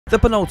The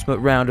penultimate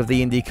round of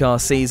the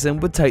Indycar season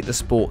would take the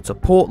sport to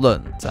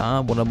Portland,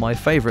 one of my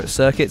favourite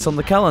circuits on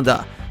the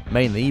calendar,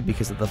 mainly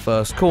because of the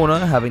first corner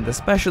having the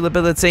special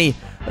ability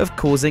of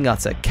causing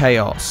utter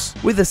chaos.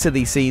 With a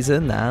silly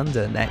season and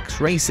an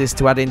ex-racist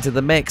to add into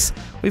the mix,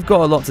 we've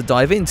got a lot to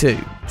dive into.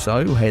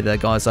 So hey there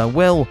guys, I'm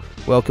Will,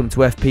 welcome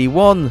to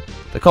FP1,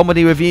 the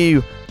comedy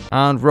review,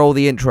 and roll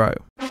the intro.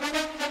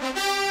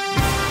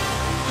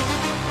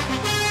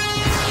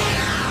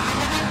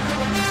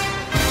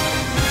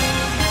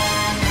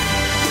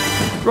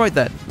 Right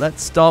then,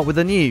 let's start with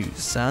the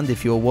news, and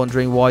if you're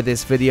wondering why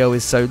this video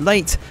is so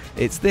late,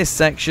 it's this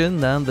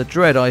section and the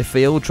dread I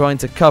feel trying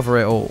to cover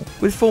it all.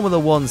 With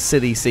Formula 1's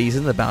silly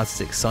season about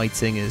as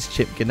exciting as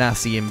Chip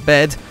Ganassi in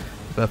bed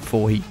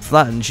before he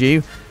flattens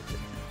you.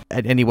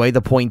 Anyway,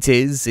 the point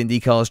is,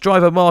 IndyCar's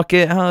driver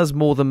market has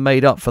more than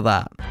made up for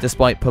that.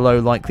 Despite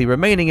Palou likely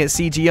remaining at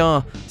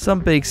CGR,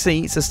 some big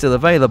seats are still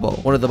available.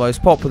 One of the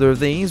most popular of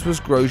these was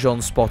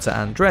Grosjean's spotter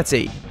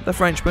Andretti. The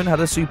Frenchman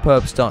had a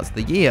superb start to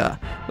the year,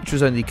 which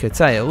was only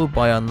curtailed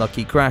by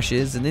unlucky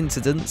crashes and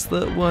incidents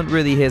that weren't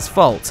really his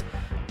fault,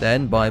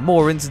 then by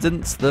more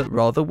incidents that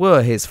rather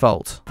were his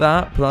fault.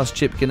 That, plus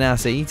Chip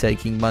Ganassi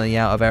taking money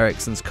out of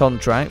Ericsson's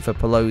contract for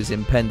Palou's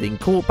impending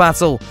court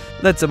battle,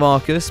 led to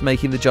Marcus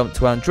making the jump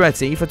to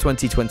Andretti for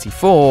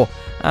 2024,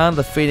 and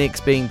the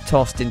Phoenix being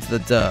tossed into the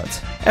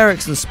dirt.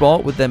 Ericsson's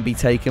spot would then be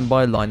taken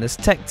by Linus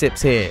Tech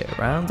Tips here,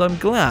 and I'm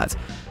glad.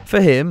 For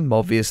him,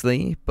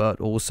 obviously,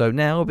 but also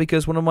now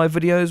because one of my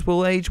videos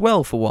will age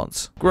well for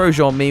once.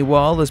 Grosjean,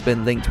 meanwhile, has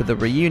been linked with a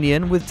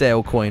reunion with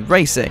Dale Coyne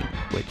Racing,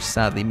 which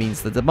sadly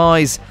means the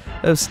demise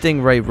of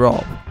Stingray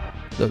Rob.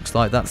 Looks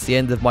like that's the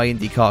end of my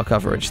IndyCar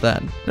coverage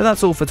then. Now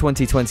that's all for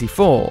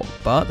 2024,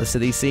 but the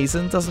silly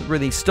season doesn't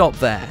really stop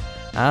there,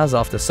 as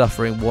after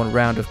suffering one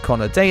round of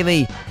Connor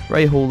Daly,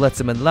 Rahal,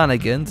 Letterman,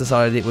 Lanigan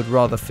decided it would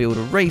rather field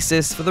a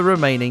racist for the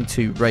remaining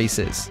 2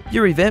 races.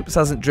 Yuri Vips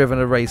hasn't driven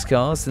a race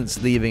car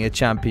since leaving a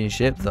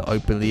championship that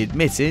openly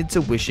admitted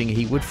to wishing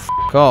he would f***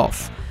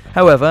 off.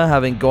 However,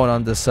 having gone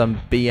under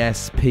some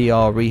BS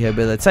PR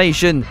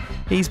rehabilitation,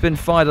 he's been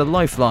fired a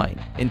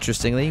lifeline.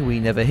 Interestingly, we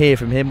never hear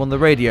from him on the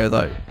radio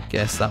though.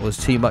 Guess that was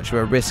too much of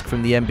a risk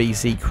from the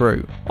NBC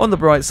crew. On the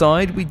bright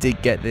side, we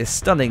did get this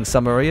stunning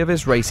summary of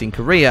his racing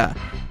career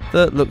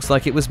that looks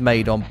like it was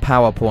made on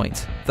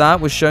PowerPoint. That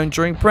was shown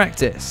during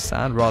practice,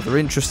 and rather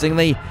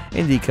interestingly,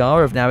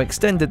 IndyCar have now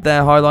extended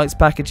their highlights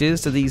packages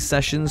to these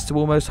sessions to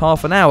almost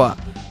half an hour.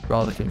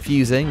 Rather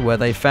confusing where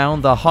they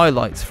found the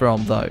highlights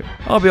from though.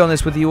 I'll be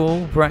honest with you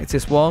all,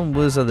 practice 1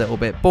 was a little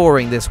bit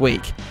boring this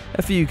week.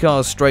 A few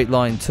cars straight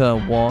line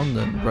turn 1,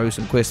 and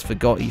Rosenqvist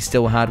forgot he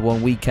still had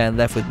one weekend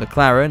left with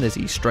McLaren as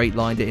he straight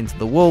lined it into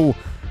the wall.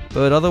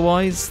 But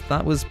otherwise,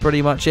 that was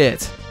pretty much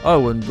it.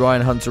 Oh, and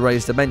Ryan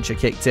Hunter-Reay's dementia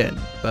kicked in.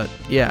 But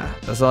yeah,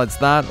 besides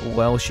that, all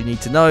else you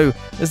need to know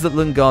is that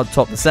Lundgaard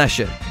topped the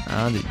session,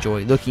 and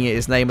enjoy looking at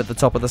his name at the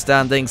top of the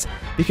standings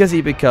because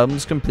he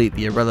becomes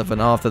completely irrelevant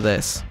after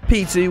this.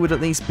 P2 would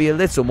at least be a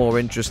little more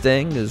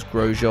interesting, as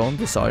Grosjean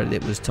decided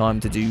it was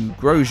time to do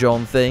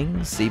Grosjean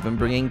things, even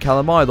bringing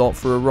Callum Ilott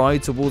for a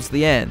ride towards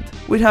the end.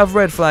 We'd have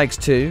red flags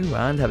too,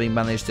 and having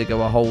managed to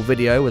go a whole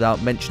video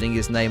without mentioning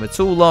his name at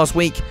all last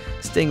week,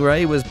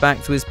 Stingray was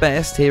back to his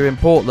best here in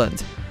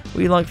Portland.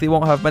 We likely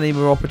won't have many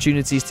more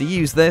opportunities to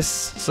use this,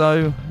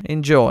 so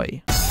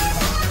enjoy.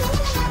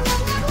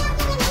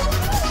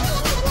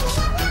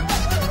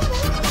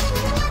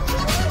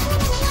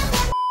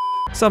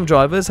 Some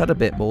drivers had a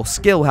bit more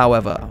skill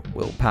however,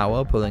 Will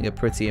Power pulling a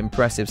pretty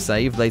impressive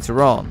save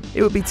later on.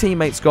 It would be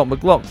teammate Scott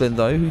McLaughlin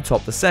though who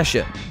topped the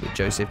session, with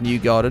Joseph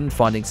Newgarden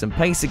finding some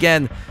pace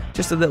again,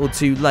 just a little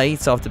too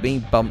late after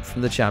being bumped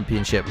from the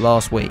championship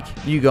last week.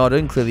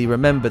 Newgarden clearly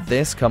remembered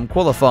this come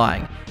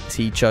qualifying, as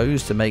he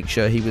chose to make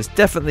sure he was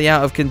definitely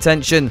out of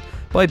contention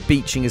by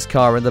beaching his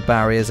car in the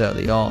barriers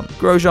early on.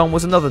 Grosjean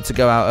was another to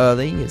go out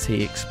early as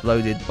he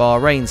exploded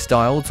Bahrain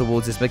style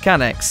towards his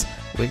mechanics,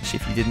 which,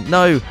 if you didn't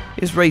know,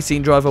 is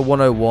Racing Driver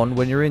 101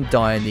 when you're in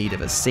dire need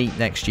of a seat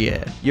next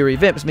year. Yuri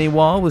Vips,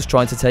 meanwhile, was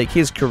trying to take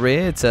his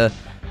career to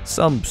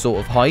some sort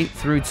of height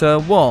through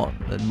turn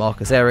 1, and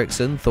Marcus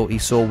Ericsson thought he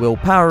saw Will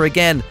Power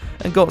again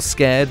and got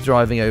scared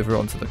driving over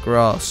onto the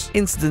grass.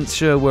 Incidents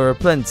sure were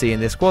aplenty in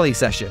this quali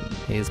session.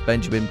 Here's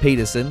Benjamin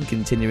Pedersen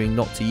continuing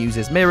not to use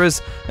his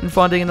mirrors and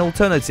finding an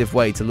alternative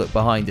way to look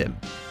behind him.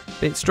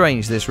 Bit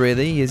strange this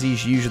really, as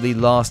he's usually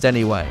last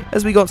anyway.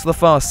 As we got to the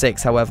fast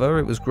 6 however,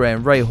 it was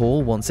Graham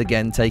Rahal once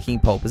again taking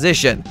pole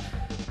position.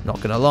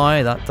 Not gonna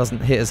lie, that doesn't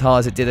hit as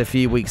hard as it did a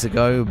few weeks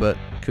ago, but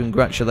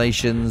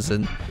congratulations,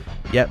 and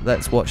yep,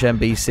 let's watch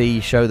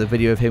NBC show the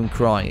video of him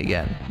crying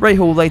again.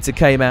 Rahal later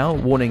came out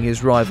warning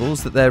his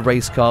rivals that their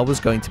race car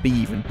was going to be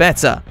even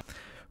better.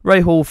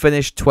 Rahal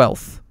finished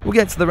 12th. We'll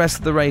get to the rest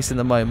of the race in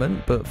a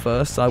moment, but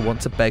first I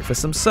want to beg for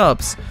some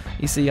subs.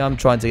 You see, I'm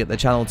trying to get the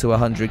channel to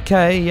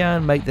 100k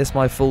and make this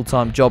my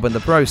full-time job in the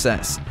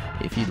process.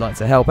 If you'd like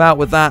to help out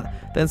with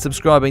that, then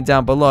subscribing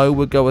down below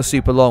would go a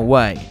super long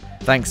way.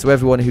 Thanks to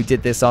everyone who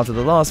did this after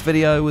the last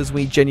video, as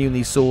we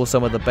genuinely saw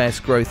some of the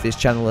best growth this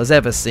channel has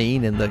ever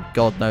seen in the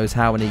god knows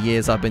how many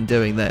years I've been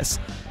doing this.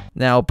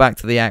 Now back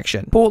to the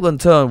action.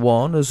 Portland Turn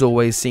 1 has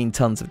always seen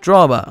tons of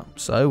drama,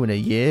 so in a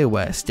year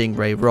where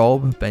Stingray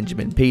Rob,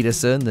 Benjamin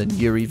Peterson and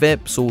Yuri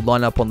Vips all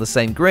line up on the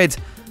same grid,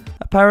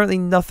 apparently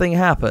nothing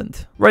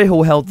happened.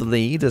 Rahal held the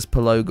lead as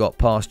Palou got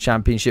past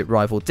championship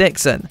rival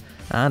Dixon,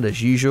 and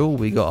as usual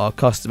we got our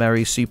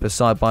customary super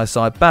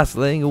side-by-side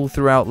battling all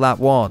throughout lap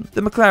 1. The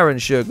McLaren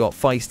sure got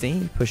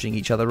feisty, pushing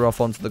each other off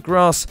onto the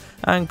grass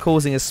and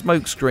causing a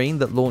smokescreen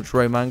that launched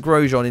Romain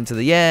Grosjean into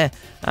the air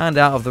and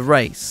out of the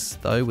race,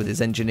 though with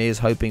his engineers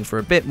hoping for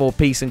a bit more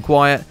peace and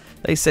quiet,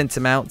 they sent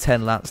him out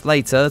 10 laps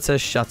later to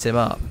shut him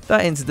up.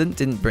 That incident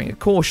didn't bring a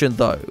caution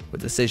though, a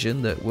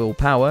decision that Will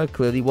Power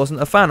clearly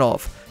wasn't a fan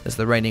of, as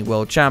the reigning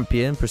world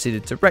champion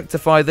proceeded to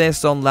rectify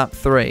this on lap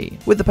 3.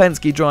 With the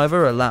Penske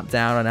driver a lap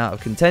down and out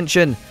of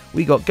contention,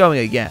 we got going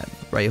again,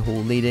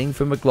 Rahal leading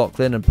from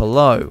McLaughlin and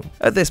Palou.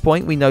 At this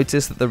point we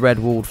noticed that the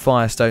red-walled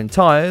Firestone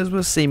tyres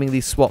were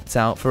seemingly swapped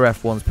out for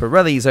F1's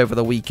Pirellis over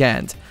the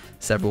weekend.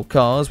 Several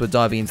cars were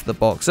diving into the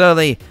box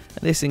early,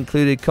 and this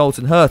included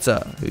Colton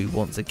Herta, who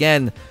once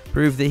again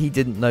proved that he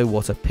didn't know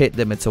what a pit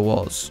limiter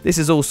was. This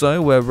is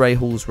also where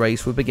Rahal's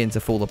race would begin to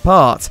fall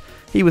apart.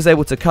 He was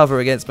able to cover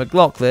against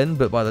McLaughlin,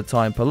 but by the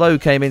time Palou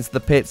came into the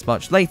pits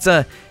much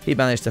later, he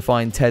managed to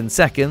find 10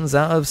 seconds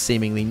out of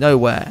seemingly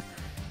nowhere.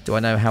 Do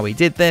I know how he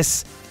did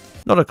this?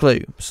 Not a clue,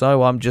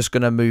 so I'm just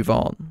going to move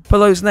on.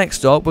 Palou's next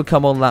stop would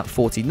come on lap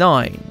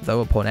 49,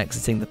 though upon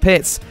exiting the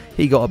pits,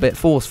 he got a bit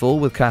forceful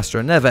with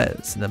Castro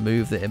Neves, in a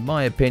move that in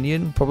my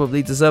opinion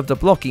probably deserved a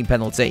blocking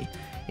penalty.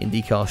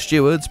 Indycar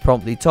stewards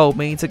promptly told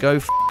me to go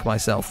f***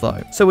 myself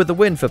though. So with the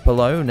win for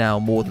Palou now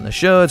more than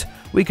assured,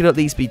 we could at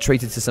least be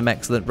treated to some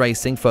excellent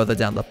racing further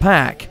down the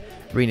pack.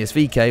 Rinus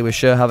VeeKay was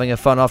sure having a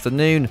fun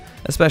afternoon,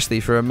 especially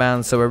for a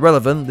man so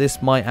irrelevant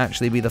this might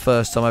actually be the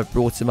first time I've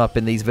brought him up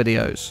in these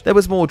videos. There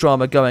was more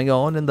drama going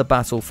on in the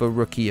battle for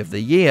Rookie of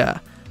the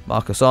Year.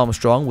 Marcus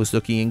Armstrong was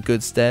looking in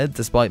good stead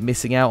despite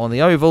missing out on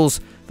the ovals,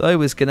 though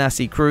his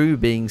Ganassi crew,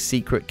 being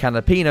secret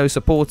Canapino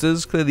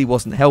supporters, clearly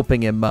wasn't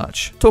helping him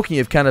much. Talking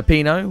of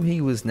Canapino, he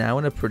was now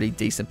in a pretty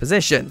decent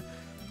position.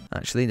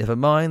 Actually, never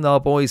mind, our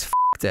boys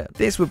f***ed it.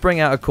 This would bring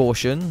out a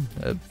caution.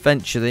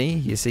 Eventually,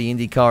 you see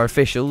IndyCar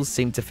officials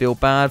seemed to feel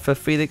bad for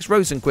Felix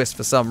Rosenqvist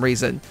for some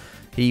reason.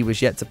 He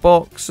was yet to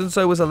box, and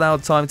so was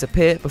allowed time to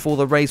pit before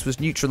the race was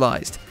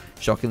neutralised.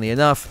 Shockingly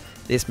enough,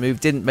 this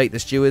move didn't make the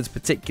stewards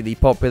particularly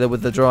popular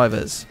with the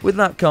drivers. With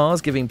lap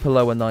cars giving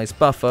Palou a nice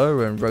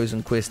buffer and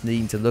Rosenqvist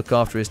needing to look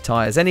after his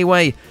tyres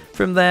anyway,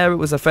 from there it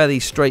was a fairly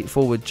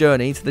straightforward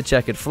journey to the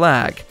checkered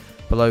flag.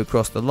 Palou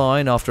crossed the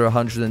line after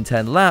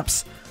 110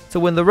 laps to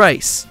win the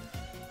race.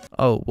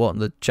 Oh, what, in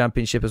the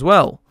championship as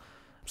well?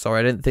 Sorry,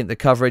 I didn't think the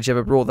coverage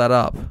ever brought that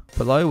up.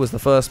 Palou was the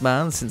first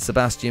man since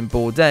Sebastian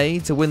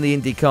Bourdais to win the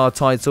IndyCar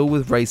title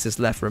with races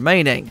left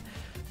remaining.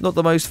 Not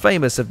the most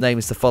famous of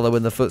names to follow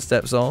in the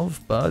footsteps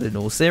of, but in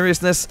all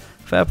seriousness,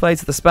 fair play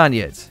to the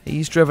Spaniard.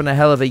 He's driven a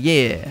hell of a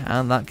year,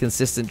 and that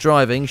consistent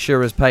driving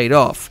sure has paid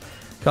off.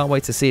 Can't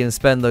wait to see him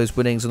spend those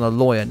winnings on a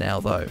lawyer now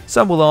though.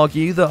 Some will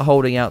argue that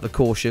holding out the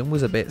caution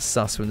was a bit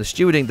sus from the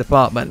stewarding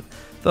department,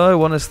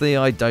 though honestly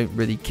I don't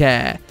really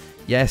care.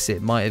 Yes,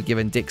 it might have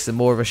given Dixon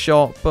more of a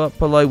shot, but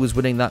Palou was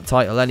winning that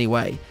title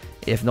anyway.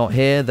 If not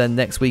here, then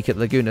next week at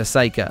Laguna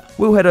Seca.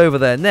 We'll head over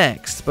there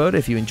next, but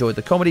if you enjoyed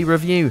the comedy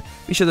review,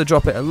 be sure to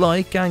drop it a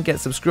like and get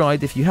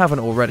subscribed if you haven't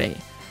already.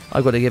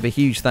 I've got to give a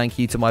huge thank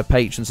you to my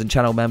patrons and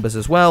channel members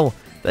as well.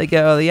 They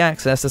get early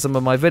access to some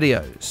of my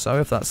videos, so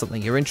if that's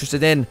something you're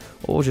interested in,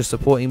 or just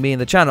supporting me in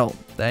the channel,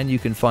 then you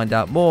can find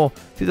out more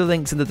through the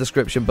links in the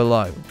description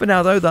below. For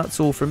now though,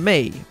 that's all from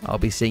me. I'll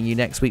be seeing you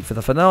next week for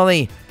the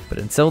finale, but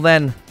until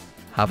then,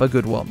 have a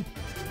good one.